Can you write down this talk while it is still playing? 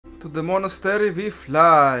To the monastery we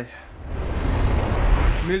fly.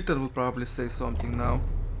 Milton will probably say something now.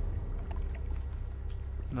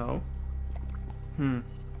 No?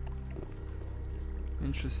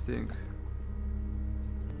 Interesting.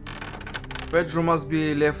 Pedro must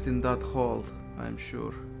be left in that hall, I'm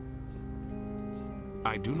sure.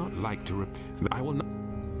 I do not like to I will not.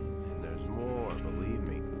 There's more, believe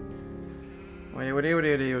me. Hey.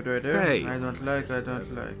 I don't like. Same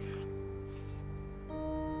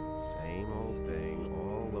old thing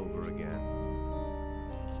all over again.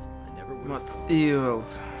 What's evil?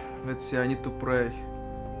 Let's see, I need to pray.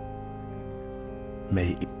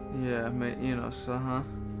 May Enos,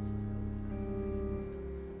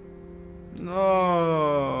 No.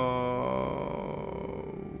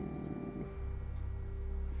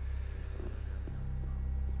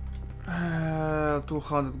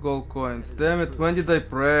 200 gold coins. Damn it, when did I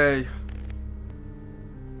pray?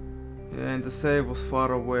 Yeah, and the save was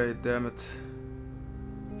far away, damn it.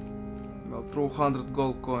 Well, 200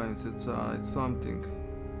 gold coins, it's something.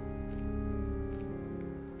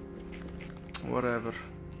 Whatever.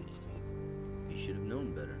 You should have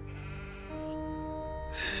known better.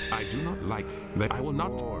 I do not like that. I will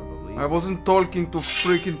not. I wasn't talking to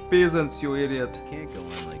freaking peasants, you idiot. Can't go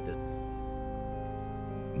on like this.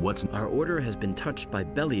 What's Our order has been touched by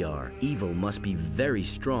Beliar. Evil must be very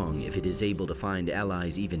strong if it is able to find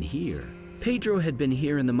allies even here. Pedro had been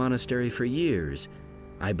here in the monastery for years.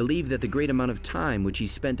 I believe that the great amount of time which he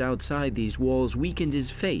spent outside these walls weakened his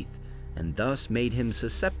faith, and thus made him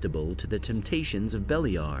susceptible to the temptations of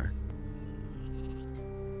Beliar.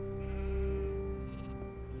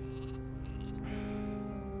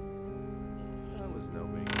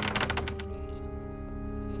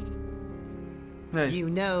 Hey. You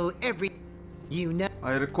know.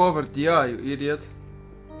 I recovered the eye, you idiot.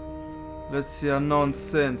 Let's see, a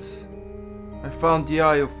nonsense. I found the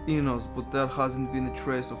eye of Enos, but there hasn't been a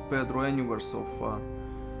trace of Pedro anywhere so far.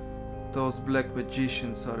 Those black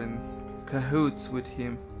magicians are in cahoots with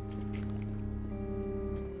him.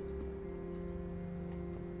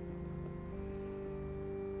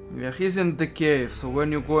 Yeah, he's in the cave, so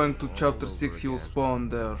when you're going to chapter 6 he will spawn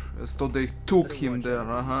there. So they took him there,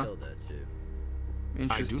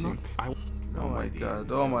 Interesting. Oh my god,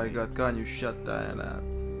 can you shut that up?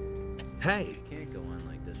 Hey! Can't go on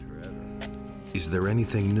like this forever. Is there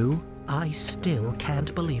anything new? I still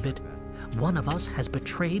can't believe it. One of us has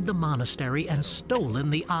betrayed the monastery and stolen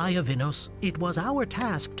the Eye of Innos. It was our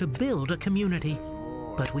task to build a community,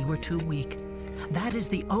 but we were too weak. That is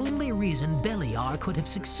the only reason Beliar could have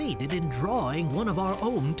succeeded in drawing one of our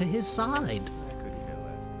own to his side.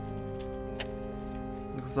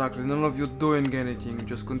 Exactly, none of you doing anything,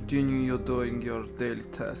 just continue doing your daily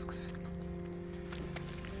tasks.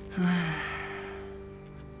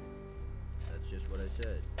 That's just what I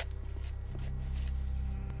said.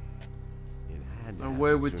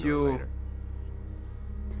 Away with you.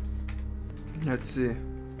 Let's see.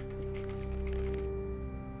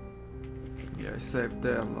 Yeah, I saved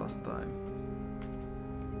there last time.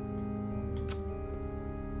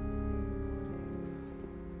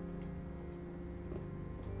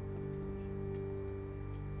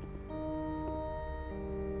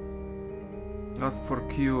 Ask for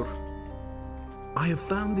cure. I have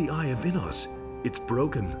found the Eye of Innos. It's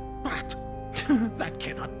broken. What? That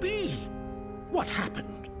cannot be. What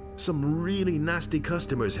happened? Some really nasty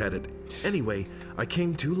customers had it. Anyway, I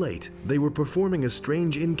came too late. They were performing a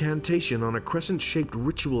strange incantation on a crescent-shaped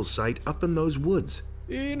ritual site up in those woods.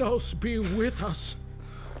 Innos be with us.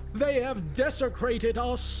 They have desecrated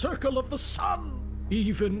our circle of the sun.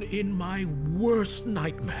 Even in my worst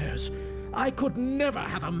nightmares, I could never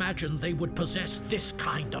have imagined they would possess this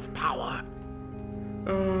kind of power.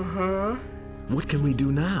 What can we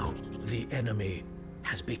do now? The enemy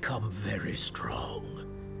has become very strong.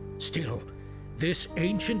 Still, this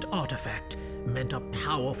ancient artifact meant a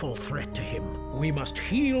powerful threat to him. We must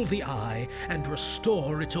heal the eye and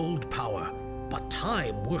restore its old power. But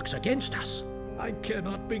time works against us. I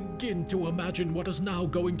cannot begin to imagine what is now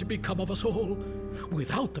going to become of us all.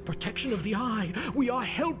 Without the protection of the eye, we are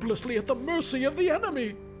helplessly at the mercy of the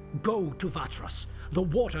enemy. Go to Vatras, the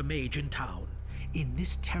water mage in town. In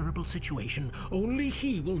this terrible situation, only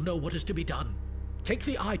he will know what is to be done. Take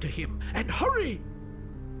the eye to him, and hurry!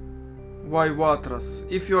 Why Vatras?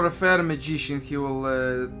 If you're a fair magician, he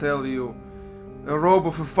will tell you. A robe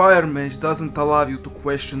of a fire mage doesn't allow you to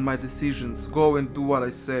question my decisions. Go and do what I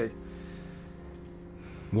say.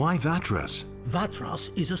 Why Vatras?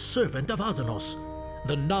 Vatras is a servant of Aldanos.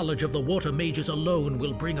 The knowledge of the water mages alone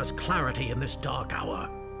will bring us clarity in this dark hour.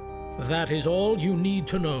 That is all you need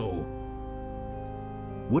to know.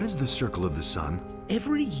 What is the Circle of the Sun?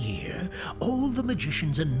 Every year, all the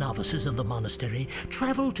magicians and novices of the monastery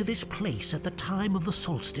travel to this place at the time of the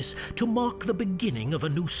solstice to mark the beginning of a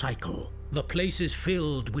new cycle. The place is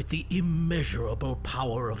filled with the immeasurable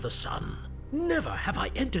power of the sun. Never have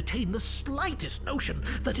I entertained the slightest notion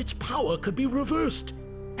that its power could be reversed.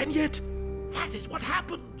 And yet, that is what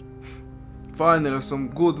happened. Finally, some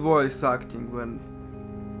good voice acting when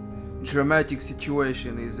dramatic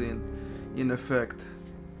situation is in effect.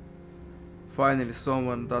 Finally,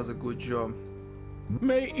 someone does a good job.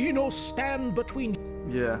 May Enos stand between...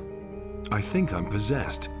 Yeah. I think I'm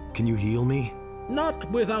possessed. Can you heal me?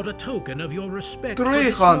 Not without a token of your respect 300. for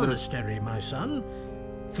this monastery, my son.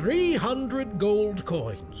 300 gold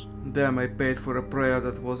coins. Damn, I paid for a prayer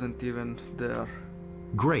that wasn't even there.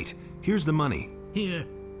 Great. Here's the money. Here,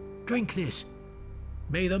 drink this.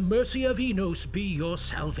 May the mercy of Enos be your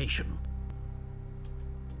salvation.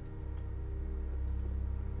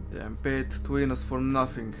 Damn, paid to Enos for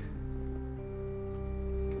nothing.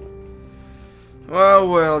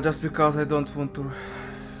 Well, just because I don't want to...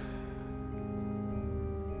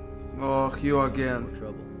 Oh, you again.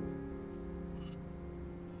 Trouble.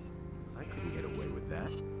 I couldn't get away with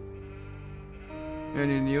that.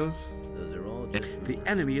 Any news? Those are all just... The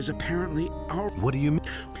enemy is apparently our... What do you mean?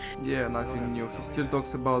 Yeah, nothing new. He still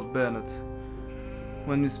talks about Bennett.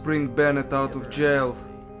 When we bring Bennett out of jail,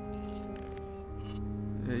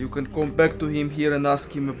 you can come back to him here and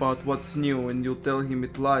ask him about what's new, and you tell him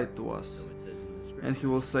it lied to us. And he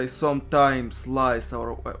will say, sometimes lies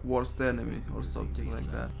our worst enemy, or something like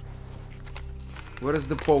that. Where is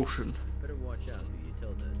the potion? Better watch out who you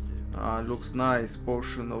tell that to. Ah, looks nice.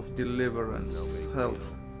 Potion of deliverance, health.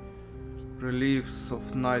 Reliefs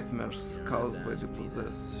of nightmares caused by the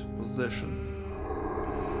possession.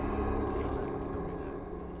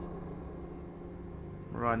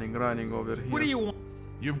 Running over here. What do you want?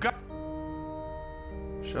 You've got...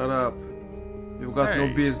 Shut up. You've got no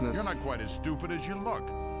business. You're not quite as stupid as you look.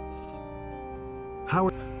 How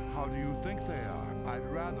do you think they are? I'd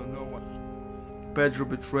rather know what... Pedro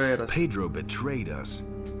betrayed us. Pedro betrayed us.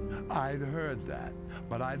 I'd heard that,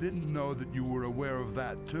 but I didn't know that you were aware of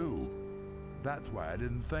that too. That's why I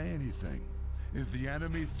didn't say anything. Is the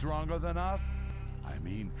enemy stronger than us? I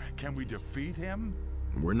mean, can we defeat him?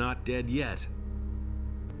 We're not dead yet.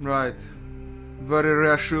 Right. Very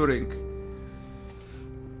reassuring.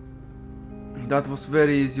 That was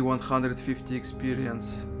very easy 150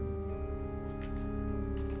 experience.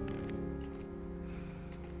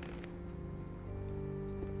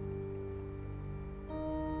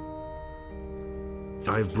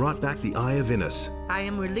 I've brought back the Eye of Innis. I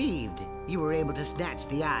am relieved you were able to snatch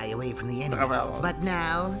the eye away from the enemy. But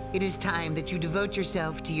now, it is time that you devote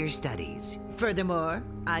yourself to your studies. Furthermore,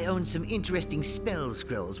 I own some interesting spell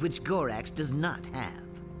scrolls which Gorax does not have.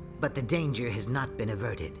 But the danger has not been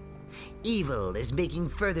averted. Evil is making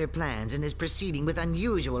further plans and is proceeding with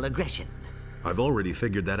unusual aggression. I've already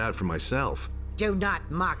figured that out for myself. Do not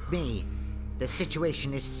mock me. The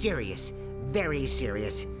situation is serious, very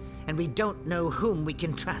serious, and we don't know whom we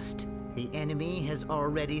can trust. The enemy has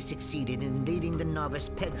already succeeded in leading the novice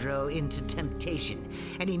Pedro into temptation,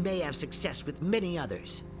 and he may have success with many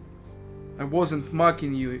others. I wasn't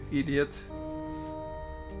mocking you, idiot.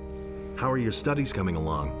 How are your studies coming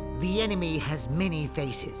along? The enemy has many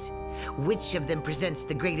faces. Which of them presents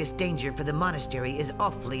the greatest danger for the monastery is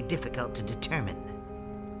awfully difficult to determine.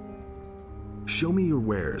 Show me your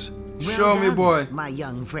wares. Well Show me, done, boy. my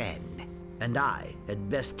young friend. And I had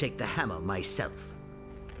best take the hammer myself.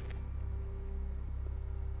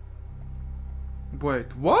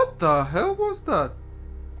 Wait, what the hell was that?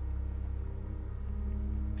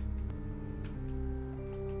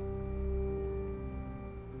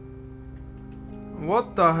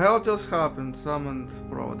 What the hell just happened? Summoned,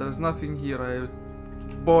 bro. There's nothing here. I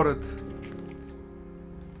bought it.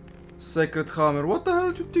 Sacred hammer. What the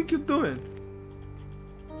hell do you think you're doing?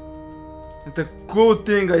 It's a good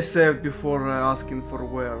thing I saved before asking for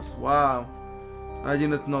wares. Wow. I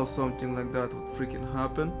didn't know something like that would freaking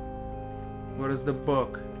happen. Where is the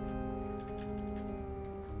book?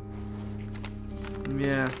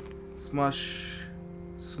 Yeah.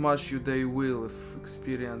 Smash you they will if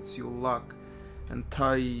experience you luck. And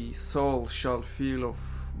thy soul shall feel of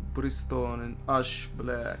brimstone and ash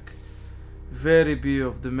black. Very be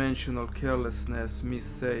of dimensional carelessness, me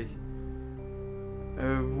say.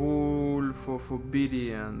 A wolf of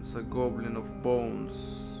obedience, a goblin of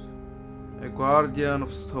bones, a guardian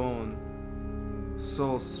of stone,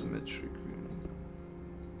 soul symmetric.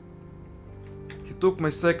 He took my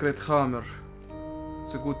sacred hammer.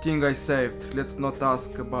 It's a good thing I saved. Let's not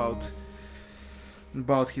ask about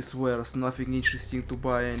his wares. Nothing interesting to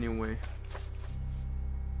buy anyway.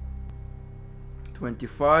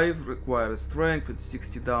 25 requires strength and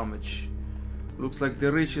 60 damage. Looks like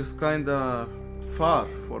the reach is kinda far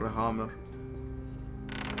for a hammer.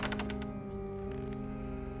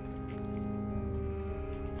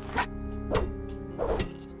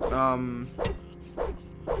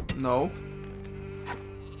 No.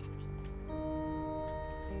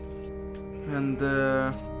 And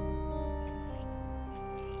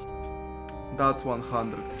that's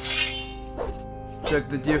 100. Check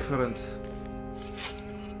the difference.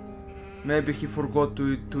 Maybe he forgot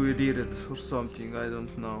to edit it or something, I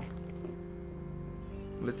don't know.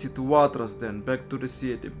 Let's see, to Watras then, back to the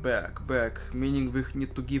city, back, meaning we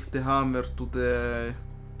need to give the hammer to the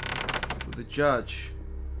judge.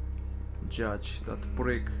 That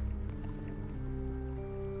prick.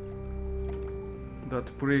 That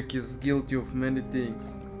prick is guilty of many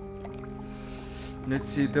things. Let's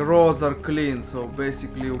see, the roads are clean, so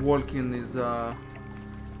basically walking is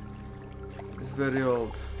very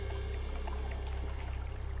old.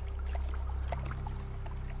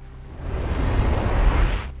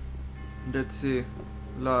 Let's see,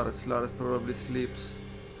 Lares probably sleeps.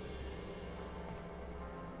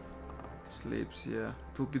 Yeah.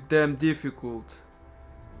 It will be damn difficult.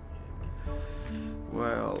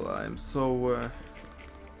 Well, I'm so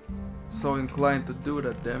inclined to do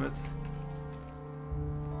that, damn it.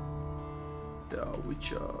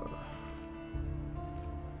 Which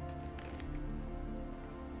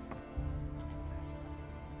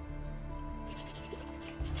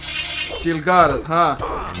still got it, huh?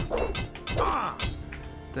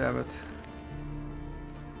 Damn it.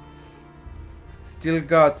 Still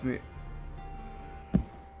got me.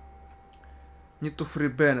 Need to free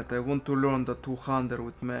Bennett. I want to learn the 200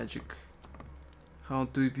 with magic. How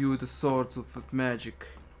to imbue the swords with magic.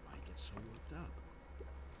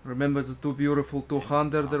 Remember the two beautiful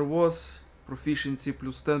 200 there was? Proficiency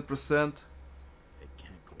plus 10%.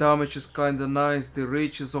 Damage is kinda nice, the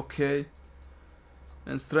reach is okay.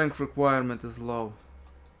 And strength requirement is low.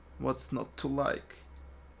 What's not to like?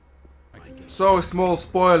 So, a small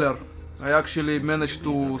spoiler. I actually managed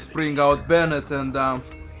to spring out Bennett and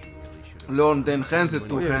learn the enhanced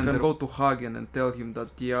two-hander. Go to Hagen and tell him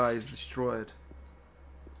that the eye is destroyed.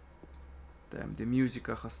 Damn, the music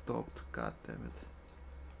has stopped. God damn it.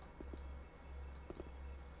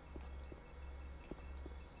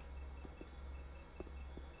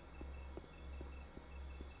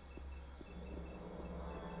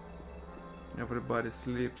 Everybody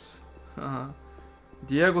sleeps.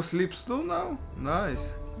 Diego sleeps too now? Nice.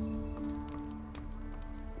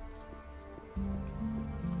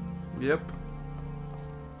 Yep.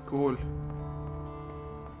 Cool.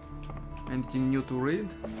 Anything new to read?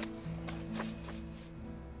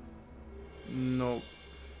 No.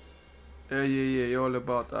 Yeah, all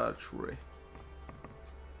about archery.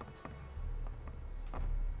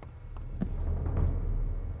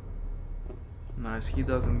 Nice, he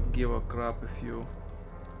doesn't give a crap if you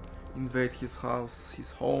invade his house,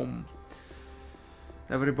 his home.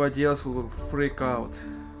 Everybody else will freak out.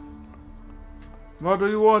 What do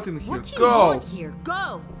you want in here? What do you Go! want here?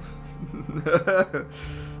 Go!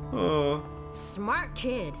 Oh. Smart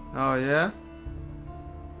kid. Oh yeah?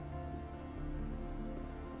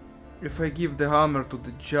 If I give the hammer to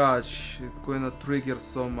the judge, it's gonna trigger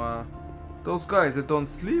some those guys that don't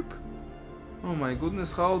sleep? Oh my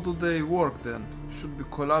goodness, how do they work then? Should be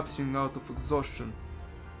collapsing out of exhaustion.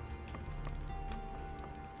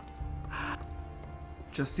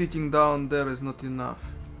 Just sitting down there is not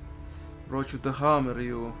enough. Brought you the hammer,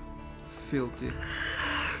 you filthy.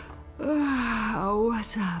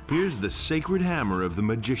 What's up? Here's the sacred hammer of the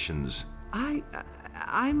magicians.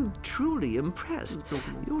 I'm truly impressed.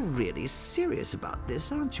 You're really serious about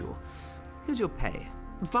this, aren't you? Here's your pay.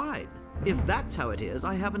 Fine. If that's how it is,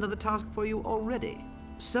 I have another task for you already.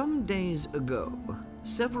 Some days ago,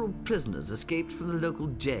 several prisoners escaped from the local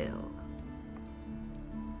jail.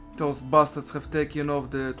 Those bastards have taken off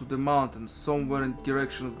to the mountains, somewhere in the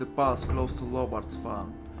direction of the pass close to Lobard's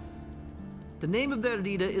farm. The name of their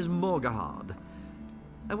leader is Morgahard.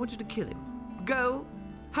 I want you to kill him. Go!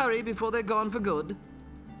 Hurry before they're gone for good.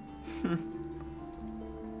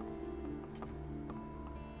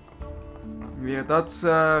 Yeah, that's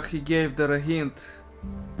he gave there a hint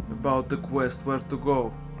about the quest, where to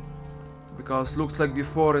go. Because looks like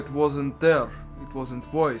before it wasn't there, it wasn't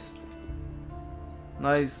voiced.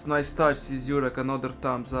 Nice touch, Zizurek, another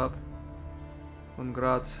thumbs up.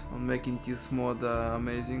 Congrats on making this mod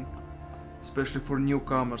amazing. Especially for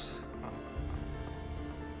newcomers.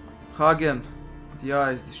 Hagen, the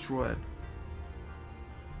eye is destroyed.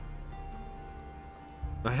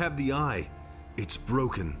 I have the eye. It's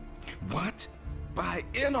broken. What? By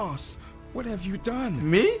Enos? What have you done?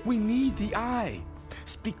 Me? We need the eye.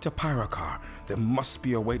 Speak to Pyrocar. There must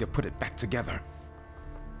be a way to put it back together.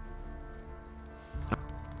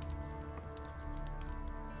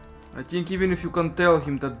 I think even if you can tell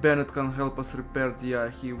him that Bennett can help us repair the eye,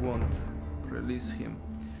 he won't release him.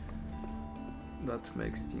 That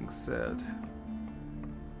makes things sad.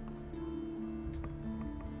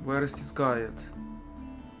 Where is this guy at?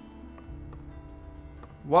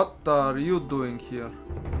 What are you doing here?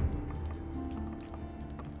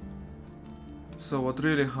 So what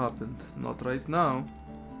really happened? Not right now.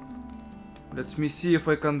 Let me see if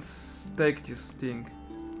I can take this thing.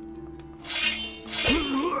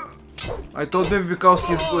 I thought maybe because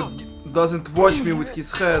he doesn't watch me with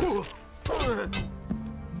his head.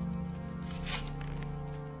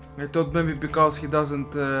 I thought maybe because he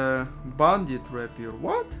doesn't bandit rapier.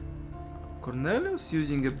 What? Cornelius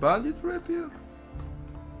using a bandit rapier?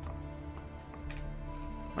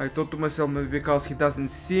 I thought to myself maybe because he doesn't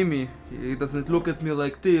see me, he doesn't look at me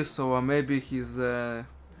like this, so maybe he's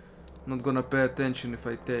not gonna pay attention if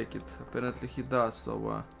I take it. Apparently he does,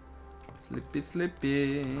 so sleepy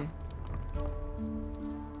sleepy.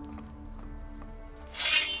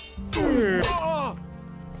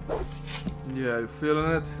 Yeah, you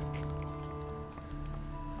feeling it?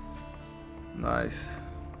 Nice.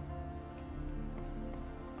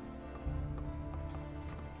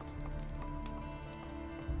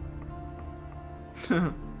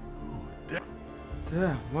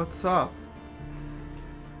 Damn, what's up?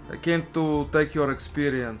 I came to take your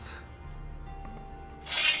experience.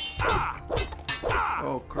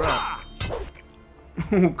 Oh crap.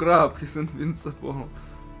 Oh crap, he's invincible.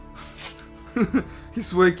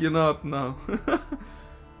 He's waking up now.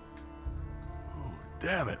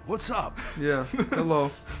 Damn it, what's up? Yeah,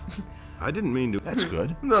 hello. I didn't mean to. That's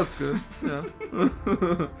good. That's good, yeah.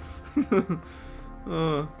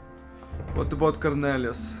 What about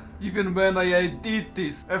Cornelius? Even when I did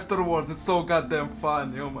this, afterwards it's so goddamn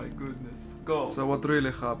funny, oh my goodness. Go. So what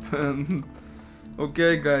really happened?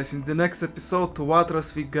 Okay guys, in the next episode, to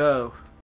Watras we go.